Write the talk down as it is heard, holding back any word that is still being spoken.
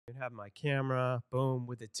have my camera, boom,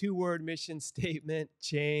 with a 2-word mission statement,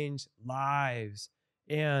 change lives.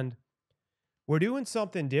 And we're doing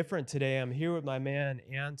something different today. I'm here with my man,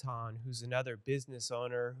 Anton, who's another business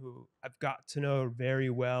owner who I've got to know very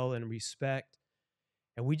well and respect.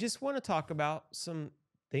 And we just want to talk about some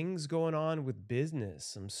things going on with business,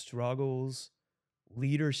 some struggles,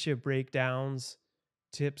 leadership breakdowns,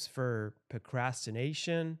 tips for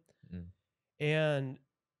procrastination, Mm. and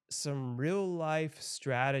some real life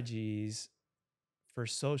strategies for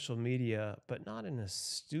social media, but not in a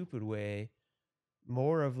stupid way,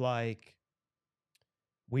 more of like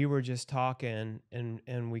we were just talking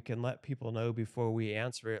and we can let people know before we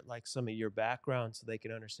answer it like some of your background so they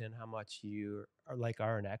can understand how much you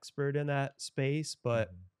are an expert in that space.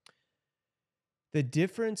 But Mhm. the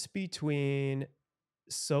difference between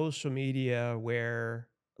social media where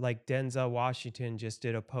like Denzel Washington just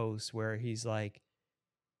did a post where he's like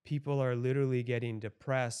people are literally getting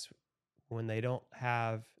depressed when they don't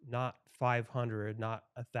have not 500, not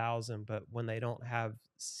 1,000, but when they don't have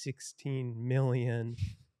 16 million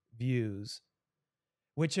views,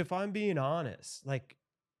 which if I'm being honest, like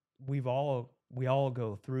we all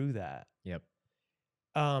go through that. Yep.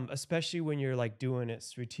 Especially when you're like doing it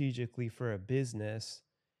strategically for a business.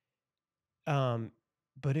 Um,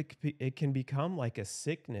 but it can become like a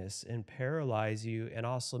sickness and paralyze you and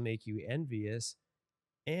also make you envious.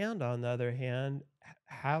 And on the other hand,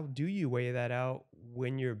 how do you weigh that out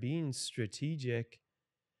when you're being strategic?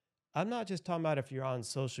 I'm not just talking about if you're on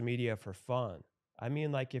social media for fun. I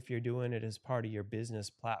mean, like if you're doing it as part of your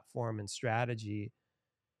business platform and strategy,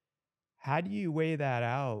 how do you weigh that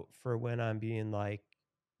out for when I'm being like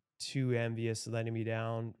too envious, letting me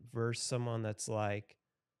down, versus someone that's like,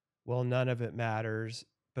 well, none of it matters,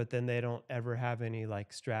 but then they don't ever have any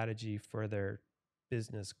like strategy for their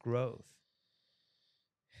business growth?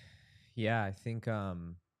 Yeah, I think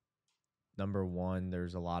number one,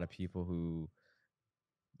 there's a lot of people who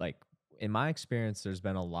like in my experience, there's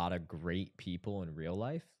been a lot of great people in real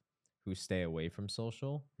life who stay away from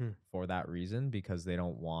social Hmm. for that reason because they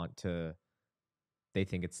don't want to they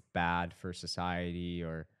think it's bad for society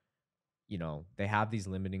or they have these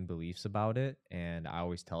limiting beliefs about it. And I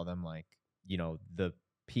always tell them like, the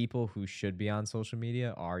people who should be on social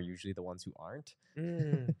media are usually the ones who aren't.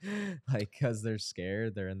 Mm, Like cuz they're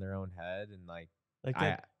scared, they're in their own head and like like I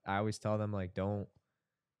that. I always tell them like don't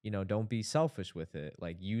be selfish with it.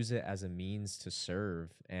 Like use it as a means to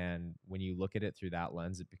serve. And when you look at it through that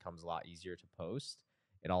lens, it becomes a lot easier to post.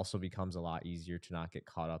 It also becomes a lot easier to not get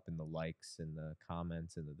caught up in the likes and the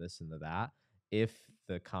comments and the this and the that if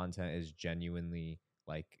the content is genuinely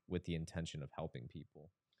like with the intention of helping people.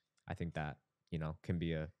 I think that, can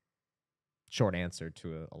be a short answer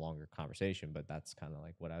to a longer conversation, but that's kind of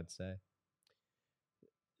like what I'd say.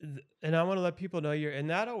 And I want to let people know and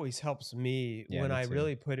that always helps me Yeah, when me I too.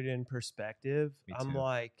 really put it in perspective. Me I'm too.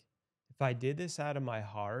 like, if I did this out of my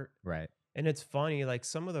heart, Right. and it's funny, like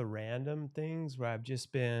some of the random things where I've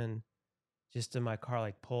just been just in my car,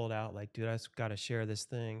 like pulled out, like, dude, I just got to share this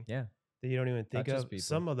thing Yeah. that you don't even think Touches of. people.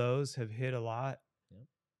 Some of those have hit a lot, Yep.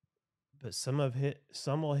 but some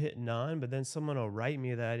will hit none, but then someone will write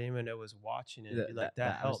me that I didn't even know was watching it and be That, like, that,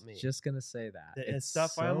 that that I was helped me. just gonna say that. And It's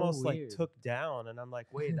stuff I so almost like weird. took down. And I'm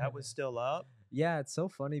like, wait, that was still up. Yeah, it's so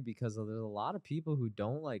funny because there's a lot of people who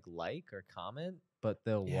don't like or comment, but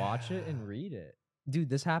they'll watch it and Yeah. read it. Dude,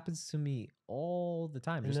 this happens to me all the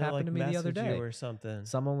time. It And just they'll happened like to me the other message you day. or something.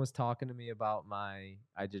 Someone was talking to me about I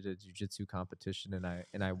did a jujitsu competition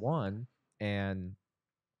and I won, and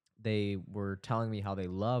they were telling me how they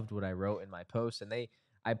loved what I wrote in my post, and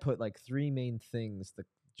I put like three main things the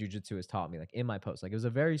jujitsu has taught me like in my post. Like it was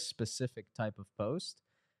a very specific type of post,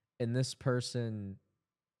 and this person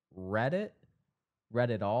read it,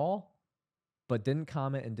 read it all, but didn't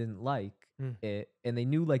comment and didn't like Mm. it, and they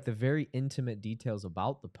knew like the very intimate details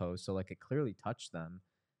about the post, so like it clearly touched them,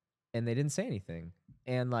 and they didn't say anything.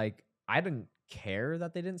 And like I didn't care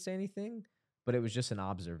that they didn't say anything, but it was just an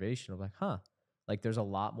observation of like, huh, like there's a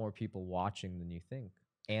lot more people watching than you think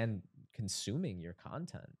and consuming your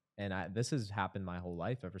content. And this has happened my whole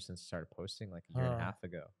life ever since I started posting like a year and a Huh. half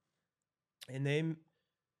ago. And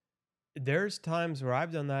there's times where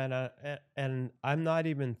I've done that and I'm not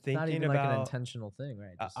even It's not thinking even like an about, intentional thing,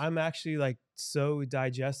 right? Just I'm actually like so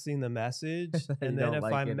digesting the message. you And then don't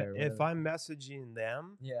like it or if whatever. I'm messaging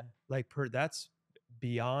them, Yeah. like that's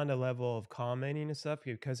beyond a level of commenting and stuff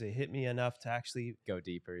because it hit me enough to actually Go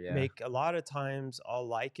deeper. Yeah. make. A lot of times I'll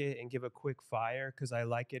like it and give a quick fire because I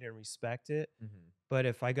like it and respect it. Mm-hmm. But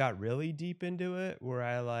if I got really deep into it, where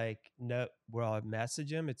I like no, where I'll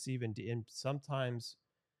message him, it's even and sometimes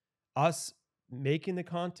us making the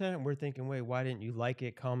content, we're thinking, "Wait, why didn't you like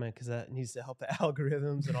it, comment? Because that needs to help the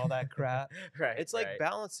algorithms and all that crap." Right, It's like right.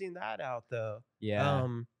 balancing that out though. Yeah,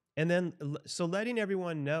 And then so letting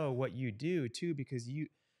everyone know what you do too, because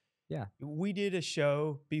yeah. we did a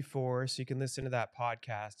show before, so you can listen to that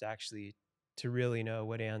podcast actually to really know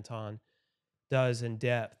what Anton does in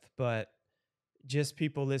depth. But just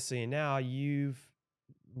people listening now, you've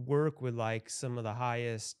worked with like some of the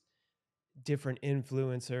highest different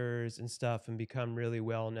influencers and stuff and become really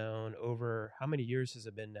well known over how many years has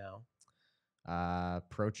it been now?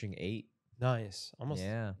 Approaching 8. Nice. Almost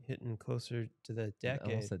Yeah, hitting closer to the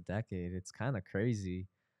almost decade. a decade. It's kinda crazy.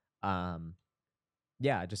 Um,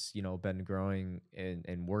 yeah, just, been growing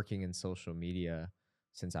and working in social media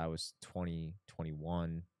since I was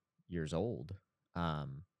 21 years old.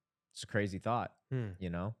 Um, it's a crazy thought, Hmm. you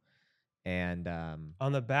know? And,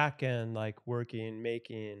 On the back end, like working,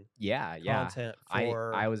 making yeah, yeah. content I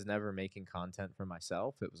for was never making content for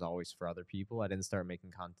myself. It was always for other people. I didn't start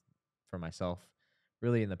making content for myself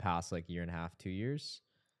really in the past, like, year and a half, 2 years.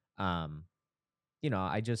 Um,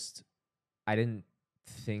 I didn't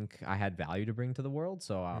think I had value to bring to the world,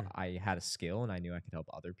 so Hmm. I had a skill and I knew I could help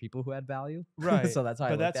other people who had value. Right. So that's how I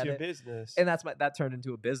But looked that's at your it, business. and that turned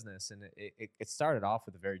into a business, and it started off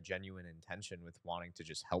with a very genuine intention with wanting to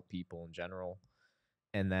just help people in general.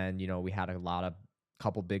 And then, we had a lot of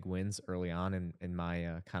couple big wins early on in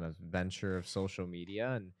my kind of venture of social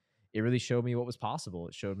media. And it really showed me what was possible.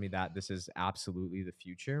 It showed me that this is absolutely the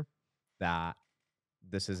future, that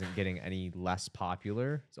this isn't getting any less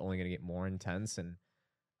popular. It's only going to get more intense. And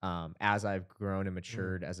as I've grown and Mm.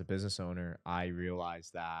 matured as a business owner, I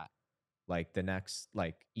realized that like the next,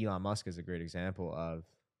 like Elon Musk is a great example of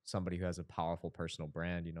somebody who has a powerful personal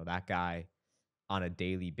brand. That guy on a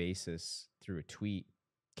daily basis through a tweet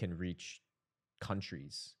can reach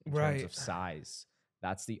countries in terms Right. of size.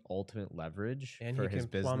 That's the ultimate leverage And for his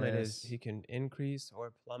business. he can increase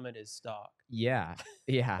or plummet his stock. Yeah.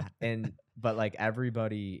 Yeah. But like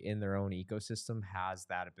everybody in their own ecosystem has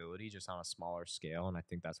that ability just on a smaller scale. And I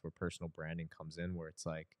think that's where personal branding comes in, where it's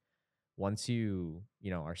like once you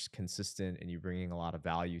are consistent and you're bringing a lot of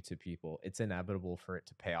value to people, it's inevitable for it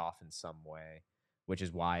to pay off in some way, which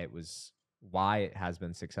is why it has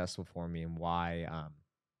been successful for me and why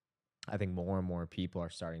I think more and more people are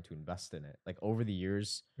starting to invest in it. Like over the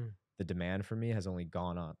years, Mm. the demand for me has only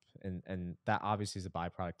gone up, and that obviously is a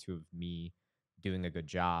byproduct too of me doing a good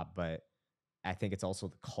job. But I think it's also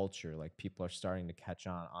the culture. Like people are starting to catch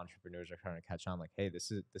on. Entrepreneurs are starting to catch on. Like, hey,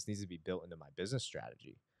 this needs to be built into my business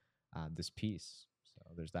strategy. This piece. So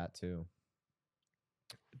there's that too.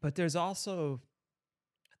 But there's also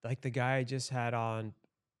like the guy I just had on,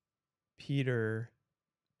 Peter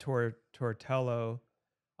Tortello,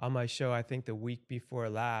 on my show, I think the week before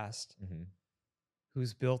last, Hmm.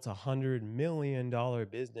 who's built $100 million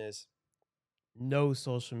business, no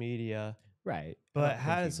social media, Right. I but don't think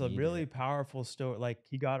you has a need really it. powerful story. Like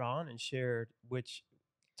he got on and shared, which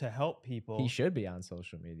to help He people, should be on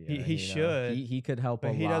social media. he should, He could help a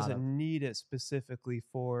but he lot doesn't of. need it specifically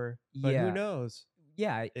for. But who Yeah. knows?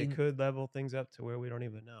 Yeah. It In could level things up to where we don't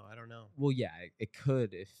even know. I don't know. Well, yeah, it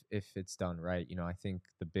could if it's done right. I think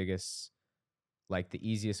the biggest, like the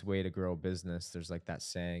easiest way to grow a business, there's like that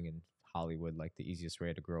saying in Hollywood, like the easiest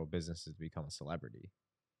way to grow a business is to become a celebrity.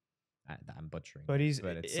 I'm butchering But it,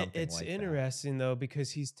 but it's something it's like that. interesting though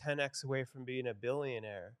because he's 10x away from being a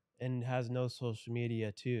billionaire and has no social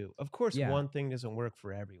media too. Of course, Yeah. one thing doesn't work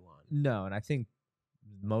for everyone. No, and I think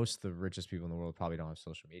most of the richest people in the world probably don't have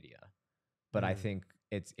social media. But I Mm. think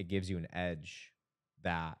it gives you an edge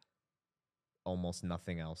that almost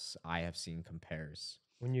nothing else I have seen compares.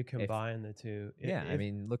 When you If combine the two, Yeah, I if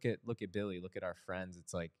mean, look at Billy, look at our friends.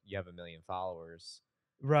 It's like you have a million followers.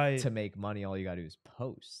 right, To make money, all you gotta do is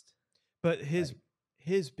post. but Like,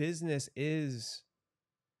 his business is,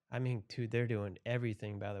 I mean, dude, they're doing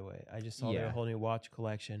everything. By the way, I just saw their yeah, whole new watch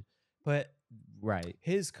collection, but right.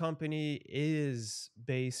 his company is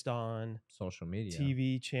based on Social media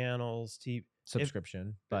TV channels. If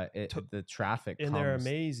subscription, but to, the traffic and they're comes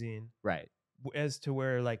amazing. right. As to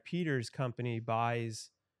where like Peter's company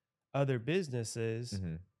buys other businesses.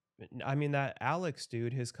 Hmm. I mean, that Alex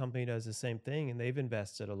dude, his company does the same thing, and they've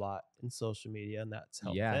invested a lot in social media, and that's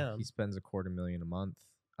helped Yeah, he them. spends a quarter million a month,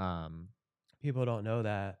 People don't know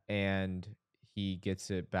that. and he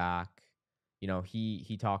gets it back.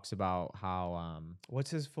 He talks about how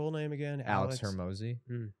What's his full name again? Alex Alex. Hermosi.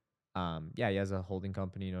 Mm. Yeah, he has a holding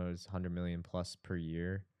company, it's 100 million plus per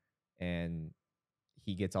year, and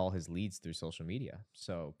he gets all his leads through social media.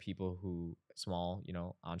 So people who small,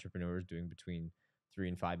 entrepreneurs doing between $3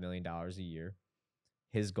 and $5 million a year.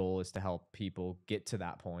 His goal is to help people get to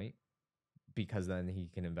that point because then he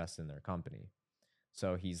can invest in their company.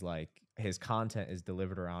 So he's like, his content is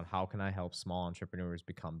delivered around how can I help small entrepreneurs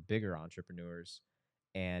become bigger entrepreneurs?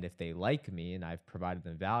 And if they like me and I've provided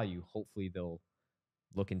them value, hopefully they'll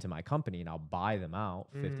look into my company and I'll buy them out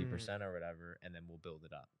Mm. 50% or whatever, and then we'll build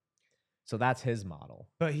it up. So that's his model.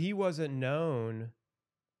 But he wasn't known.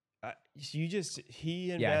 He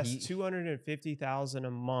Yeah, invests 250,000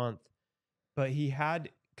 a month, but he had,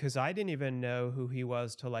 because I didn't even know who he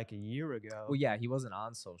was till like a year well, ago. yeah, he wasn't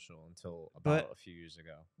on social until about But a few years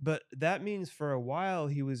ago. but that means for a while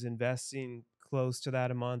he was investing close to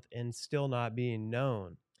that a month and still not being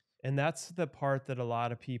known. And that's the part that a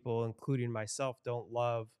lot of people, including myself, don't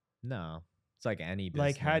love. No, it's like any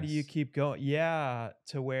Like, how do you business. keep going? Yeah,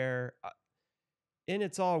 to where, and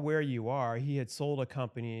it's all where you are. He had sold a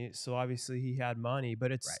company, so obviously he had money,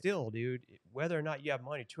 but it's Right. still, dude, whether or not you have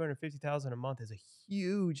money, 250,000 a month is a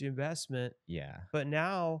huge investment. Yeah. But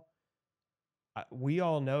now we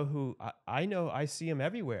all know who I know. I see him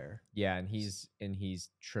everywhere. Yeah, and S- he's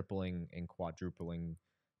tripling and quadrupling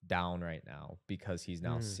down right now because he's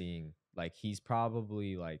now Mm, seeing, like, he's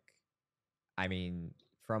probably like, I mean,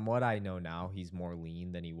 from what I know now, he's more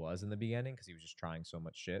lean than he was in the beginning because he was just trying so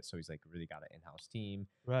much shit. So he's like really got an in-house team.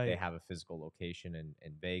 They right. have a physical location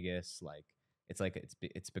in Vegas. Like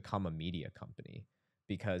it's become a media company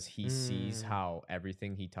because he sees Mm, how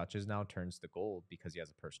everything he touches now turns to gold because he has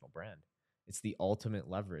a personal brand. It's the ultimate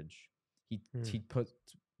leverage. He mm, he put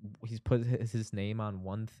he's put his name on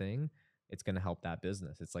one thing. It's going to help that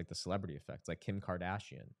business. It's like the celebrity effect. It's like Kim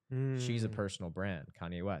Kardashian. She's a mm, personal brand.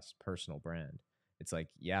 Kanye West, personal brand. It's like,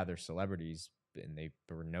 yeah, they're celebrities and they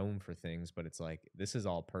were known for things, but it's like, this is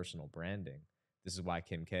all personal branding. This is why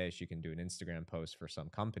Kim K, she can do an Instagram post for some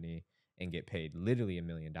company and get paid literally $1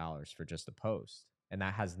 million for just a post. And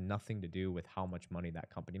that has nothing to do with how much money that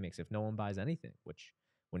company makes if no one buys anything, which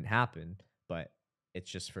wouldn't happen. But it's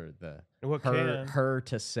just for the what can? her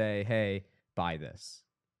to say, hey, buy this.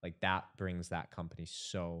 Like that brings that company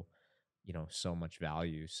so, so much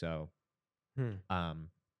value. So Hmm. um,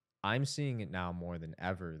 I'm seeing it now more than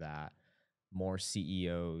ever that more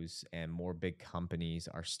CEOs and more big companies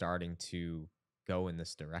are starting to go in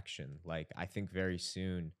this direction. Like, I think very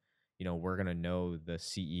soon, we're going to know the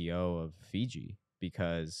CEO of Fiji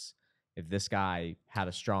because if this guy had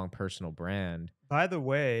a strong personal brand, By the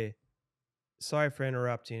way, sorry for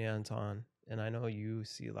interrupting, Anton. And I know you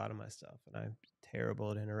see a lot of my stuff, and I'm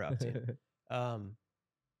terrible at interrupting. Um,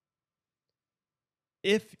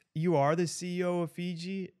 if you are the CEO of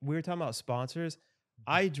Fiji, we were talking about sponsors.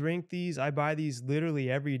 I drink these, I buy these literally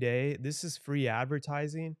every day. This is free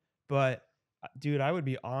advertising, but dude, I would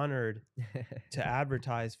be honored to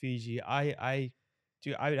advertise Fiji.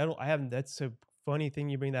 Dude, I haven't, that's a funny thing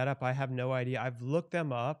you bring that up. I have no idea. I've looked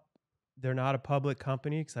them up. They're not a public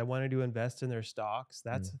company because I wanted to invest in their stocks. Mm,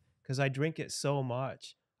 That's because I drink it so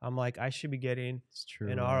much. I'm like, I should be getting it's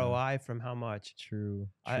an true. ROI from how much. I True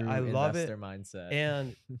love investor it. mindset.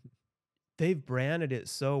 And they've branded it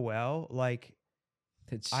so well. Like,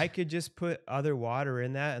 It's I could just put other water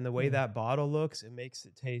in that, and the way it's that bottle looks, it makes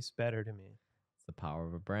it taste better to me. the power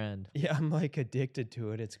of a brand. Yeah, I'm like addicted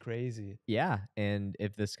to it. It's crazy. Yeah, and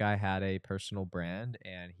if this guy had a personal brand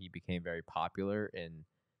and he became very popular in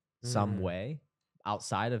some Mm. way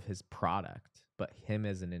outside of his product, but him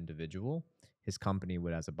as an individual, his company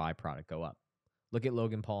would, as a byproduct, go up. Look at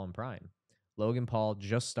Logan Paul and Prime. Logan Paul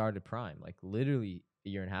just started Prime, like literally a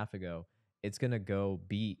year and a half ago. It's gonna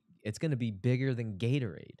be bigger than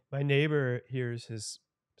Gatorade. My neighbor here's his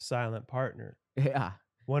silent partner. Yeah.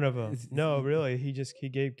 One of them. No, really, he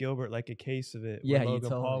gave Gilbert like a case of it when Yeah, you Logan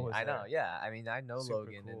told Paul me. was I know. there. Yeah. I mean, I know Super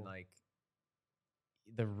Logan, and cool. like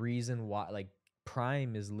the reason why, like,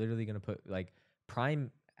 Prime is literally gonna put like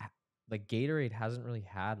Prime like Gatorade hasn't really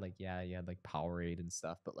had, like, yeah, you had like Powerade and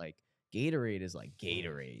stuff, but like Gatorade is like Mm.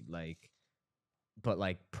 Gatorade, like, but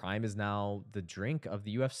like Prime is now the drink of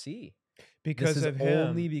the UFC. This Because is of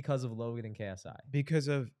only him, because of Logan and KSI. because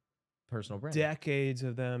of Personal brand. decades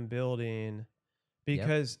of them building. Yep.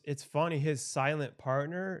 Because it's funny, his silent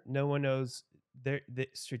partner, no one knows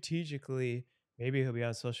strategically, maybe he'll be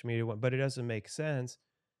on social media, but it doesn't make sense.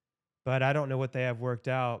 But I don't know what they have worked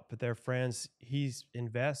out, but they're friends. He's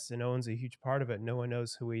invests and owns a huge part of it. No one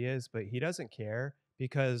knows who he is, but he doesn't care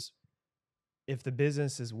because if the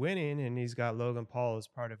business is winning and he's got Logan Paul as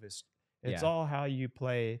part of his, it's Yeah. all how you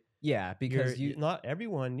play. Yeah, You're because you not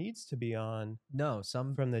everyone needs to be on no,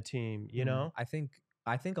 some from the team, you know? I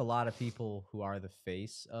think a lot of people who are the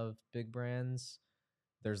face of big brands,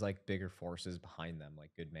 there's like bigger forces behind them,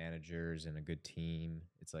 like good managers and a good team.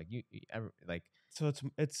 It's like like So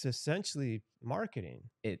it's essentially marketing.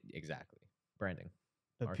 it exactly. Branding.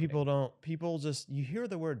 But marketing. people just, you hear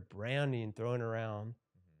the word branding thrown around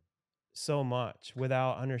Mhm. so much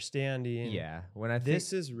without understanding Yeah, when I think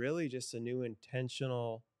this is really just a new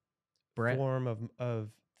intentional brand form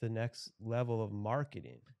of the next level of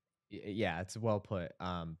marketing. yeah, it's well put.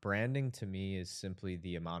 Branding to me is simply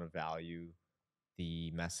the amount of value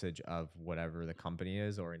the message of whatever the company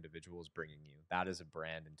is or individual is bringing you. That is a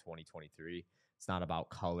brand in 2023. It's not about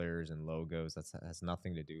colors and logos. That has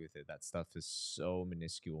nothing to do with it. That stuff is so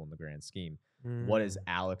minuscule in the grand scheme. What is Mm,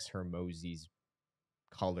 Alex Hermosi's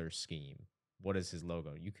color scheme? What is his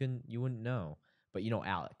logo? You wouldn't know, but you know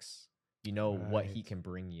Alex. You know what he right. can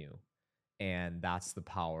bring you, and that's the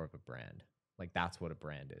power of a brand. Like that's what a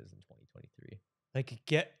brand is in 2023. Like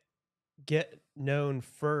get known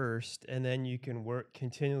first, and then you can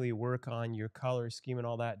continually work on your color scheme and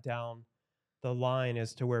all that down the line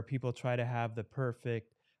as to where people try to have the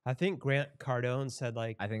perfect. I think Grant Cardone said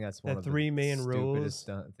like I think that's the one of the three main stupidest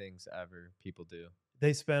rules. things ever people do.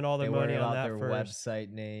 They spend all their They worry money on about that their first, website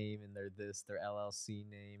name and their LLC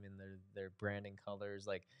name and their branding colors.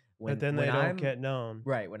 Like but then when they don't I'm get known.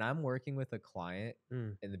 right, when I'm working with a client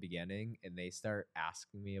Mm. in the beginning and they start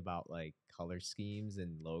asking me about like color schemes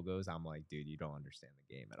and logos, I'm like, dude, you don't understand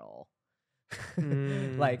the game at all.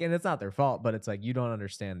 Mm. Like, and it's not their fault, but it's like you don't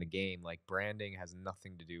understand the game. Like branding has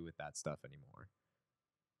nothing to do with that stuff anymore.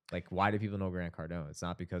 Like, why do people know Grant Cardone? It's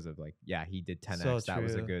not because of like, yeah, he did So 10x. That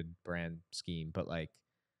was a true. good brand scheme, but like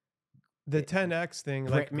The 10x thing,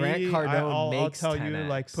 like Grant me, Cardone I'll makes tell you,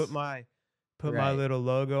 like 10x. put my Right. little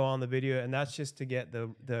logo on the video, and that's just to get the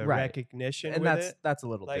Right. recognition And with it, that's a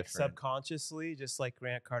little like different. subconsciously, just like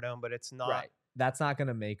Grant Cardone, but it's not Right. That's not going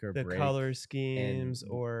to make or the break. color And schemes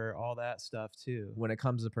or all that stuff too. when it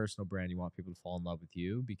comes to personal brand, you want people to fall in love with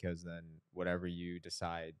you because then whatever you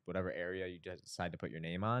decide, whatever area you decide to put your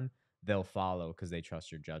name on, they'll follow because they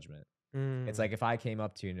trust your judgment. It's Mm, like if I came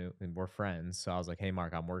up to you and we're friends, so I was like, "Hey,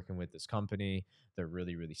 Mark, I'm working with this company. They're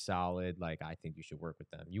really, really solid. Like, I think you should work with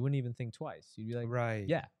them." You wouldn't even think twice. You'd be like, right.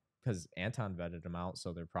 "Yeah," because Anton vetted them out,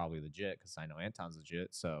 so they're probably legit. Because I know Anton's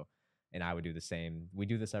legit. So, and I would do the same. We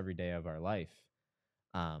do this every day of our life,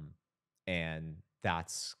 um, and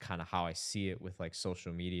that's kind of how I see it with like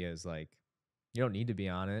social media. Is like you don't need to be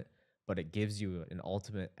on it, but it gives you an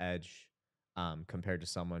ultimate edge compared to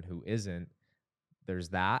someone who isn't. There's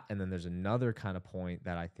that, and then there's another kind of point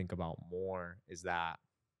that I think about more is that,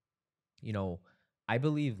 you know, I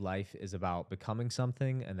believe life is about becoming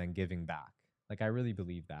something and then giving back. Like I really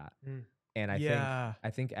believe that. Mm. And Yeah, I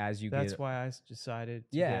think as you that's get why I decided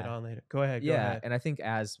to get yeah, on later. Go ahead, go yeah, ahead. and I think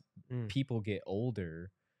as Mm. people get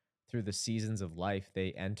older through the seasons of life,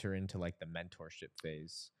 they enter into like the mentorship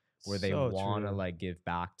phase where they So want to true. like give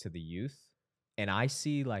back to the youth. And I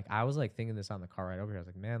see like I was like thinking this on the car ride over here. I was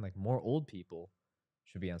like, man, like more old people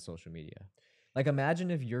should be on social media. Like imagine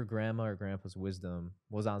if your grandma or grandpa's wisdom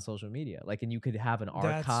was on social media. Like and you could have an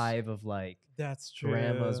That's archive of like that's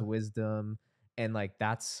grandma's true. wisdom and like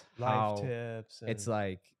that's Life how tips it's and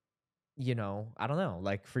like you know, I don't know,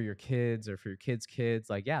 like for your kids or for your kids' kids,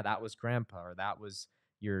 like, yeah, that was grandpa or that was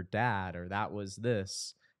your dad or that was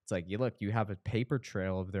this. It's like, you look, you have a paper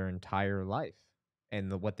trail of their entire life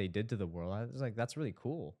and what they did to the world. I was like, that's really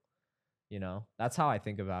cool. You know, that's how I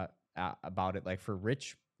think about it. Like for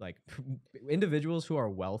rich, like individuals who are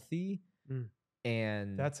wealthy mm,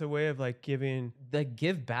 and that's a way of like giving they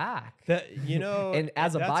give back. that, you know, And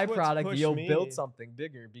as a that's what's byproduct, pushed you'll build me. something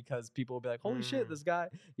bigger because people will be like, holy shit, Mm. this guy,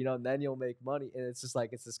 you know, and then you'll make money. And it's just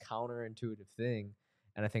like, it's this counterintuitive thing.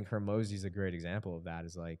 And I think Hermosi's a great example of that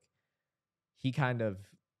is like, he kind of,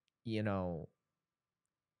 you know,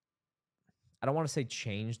 I don't want to say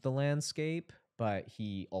changed the landscape, but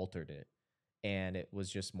he altered it. And it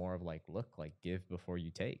was just more of like, look, like give before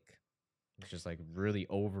you take. It's just like really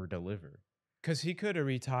over deliver. Cause he could have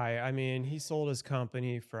retired. I mean, he sold his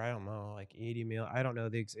company for, I don't know, like 80 mil. I don't know,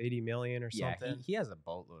 the 80 million or Yeah, something. he has a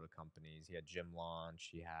boatload of companies. He had Gym Launch.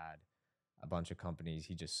 He had a bunch of companies.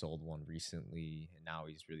 He just sold one recently, and now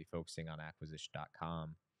he's really focusing on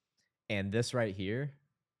acquisition.com. And this right here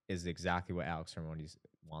is exactly what Alex Hermones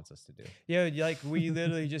wants us to do. Yeah, like we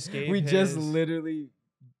literally just gave We just his, literally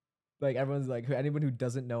like everyone's like anyone who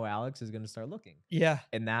doesn't know Alex is going to start looking. yeah,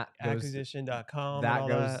 And acquisition.com and all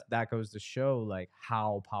that. that goes to show like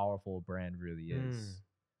how powerful a brand really Mm. is.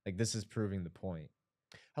 Like this is proving the point.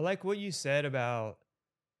 I like what you said about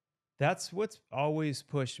that's what's always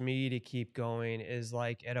pushed me to keep going is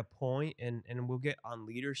like at a point, and we'll get on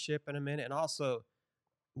leadership in a minute, and also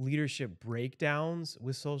leadership breakdowns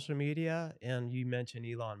with social media. And you mentioned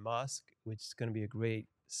Elon Musk, which is going to be a great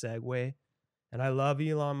segue. And I love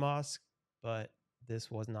Elon Musk, but this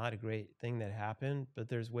was not a great thing that happened. But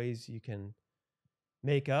there's ways you can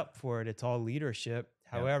make up for it. It's all leadership.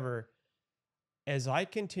 Yep. However, as I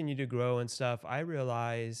continue to grow and stuff, I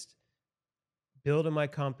realized building my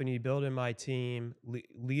company, building my team,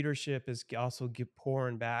 leadership is also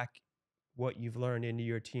pouring back what you've learned into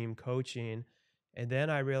your team coaching. And then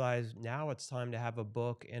I realized now it's time to have a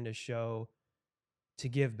book and a show to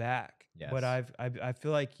give back. But Yes. I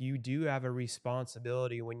feel like you do have a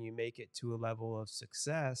responsibility when you make it to a level of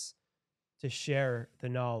success to share the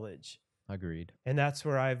knowledge. Agreed. And that's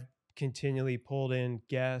where I've continually pulled in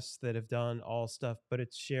guests that have done all stuff, but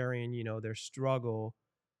it's sharing, their struggle,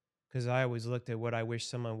 because I always looked at what I wish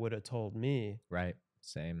someone would have told me. Right.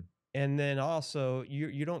 Same. And then also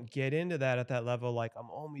you don't get into that at that level, like I'm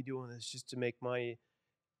only doing this just to make money.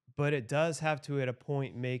 But it does have to, at a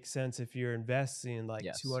point, make sense if you're investing like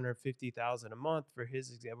Yes. 250,000 a month for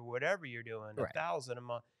his example, whatever you're doing, a Right. thousand a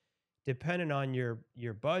month, depending on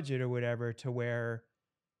your budget or whatever, to where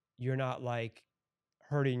you're not like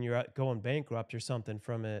hurting, you're going bankrupt or something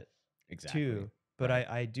from it Exactly. too. But Right.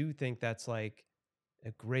 I do think that's like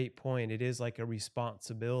a great point. It is like a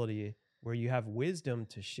responsibility where you have wisdom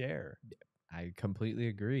to share. I completely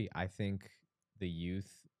agree. I think the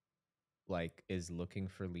youth like is looking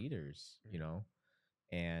for leaders,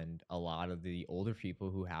 and a lot of the older people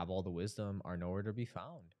who have all the wisdom are nowhere to be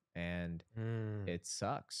found. And Mm. it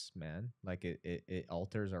sucks, man. Like it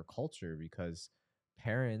alters our culture because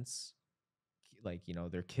parents like,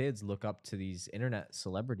 their kids look up to these internet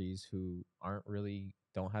celebrities who aren't really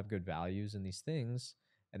don't have good values in these things,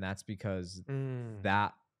 and that's because Mm.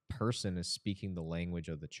 that person is speaking the language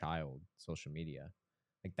of the child, social media.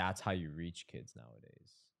 Like that's how you reach kids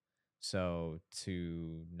nowadays. So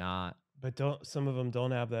to not But don't some of them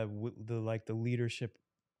don't have that the leadership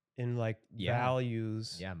in like yeah,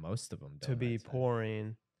 values yeah, most of them to don't, be I'd say.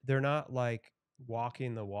 pouring. They're not like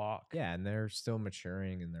walking the walk. Yeah, and they're still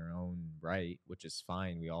maturing in their own right, which is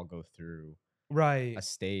fine. We all go through a Right.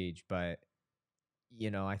 stage, but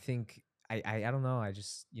I think I don't know. I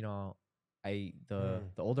just Mm. the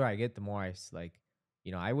older I get, the more like,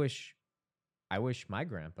 I wish my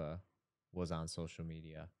grandpa was on social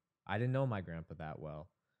media. I didn't know my grandpa that well,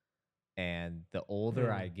 and the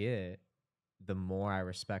older I Mm. get, the more I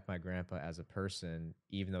respect my grandpa as a person,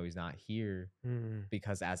 even though he's not here. Mm.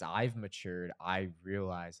 Because as I've matured, I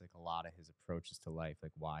realize like a lot of his approaches to life,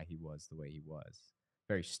 like why he was the way he was.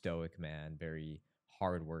 Very stoic man, very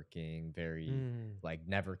hardworking, very Mm. like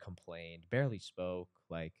never complained, barely spoke.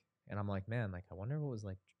 Like, and I'm like, man, like I wonder what was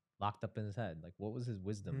like locked up in his head. Like, what was his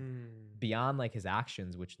wisdom Mm. beyond like his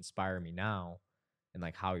actions, which inspire me now, and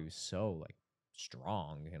like how he was so like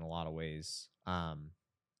strong in a lot of ways.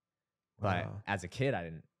 But Wow. as a kid,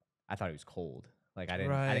 I thought he was cold. Like I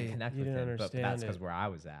didn't Right. connect You with didn't him, but that's understand because it. where I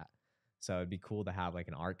was at. So it'd be cool to have like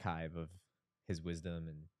an archive of his wisdom.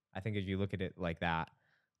 And I think if you look at it like that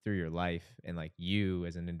through your life and like you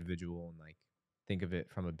as an individual and like think of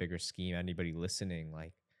it from a bigger scheme, anybody listening,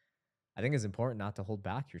 like I think it's important not to hold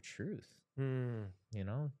back your truth. Mm.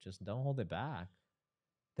 Just don't hold it back.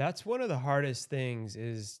 That's one of the hardest things,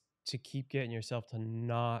 is to keep getting yourself to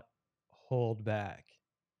not hold back.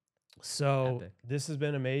 So Epic. this has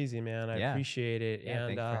been amazing, man. I Yeah. appreciate it. Yeah. And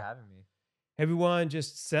Thank you for having me. everyone,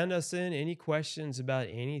 just send us in any questions about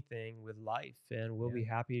anything with life, and we'll Yeah. be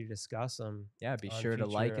happy to discuss them Yeah, be on sure to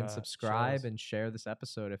like future and subscribe shows. and share this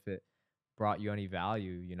episode if it brought you any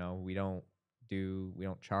value. We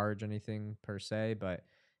don't charge anything per se, but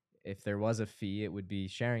if there was a fee, it would be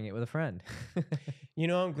sharing it with a friend.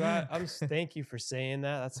 I'm glad. Thank you for saying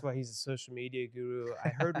that. That's why he's a social media guru. I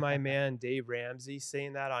heard my man Dave Ramsey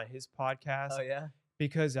saying that on his podcast, Oh yeah.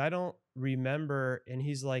 because I don't remember. And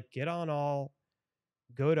he's like, go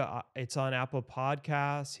to, it's on Apple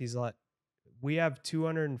Podcasts. He's like, we have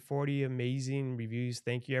 240 amazing reviews.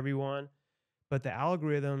 Thank you, everyone. But the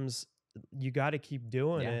algorithms, you got to keep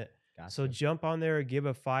doing Yeah. it. So Gotcha. jump on there, give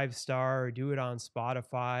a 5 star, or do it on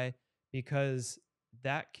Spotify, because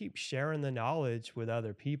that keeps sharing the knowledge with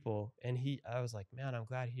other people. And I was like, man, I'm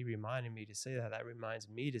glad he reminded me to say that. That reminds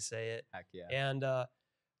me to say it. Heck yeah. And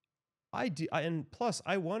and plus,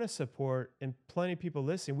 I want to support, and plenty of people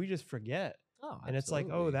listening, we just forget. Oh, And it's like, oh,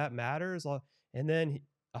 absolutely. that matters. And then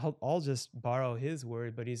I'll just borrow his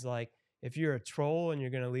word, but he's like, if you're a troll and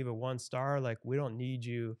you're gonna leave a 1 star, like we don't need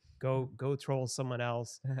you. Go troll someone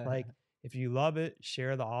else. Like if you love it,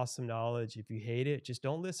 share the awesome knowledge. If you hate it, just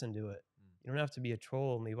don't listen to it. You don't have to be a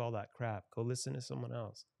troll and leave all that crap. Go listen to someone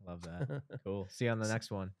else. Love that. Cool. See you on the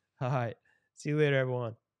next one. All right. See you later,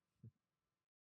 everyone.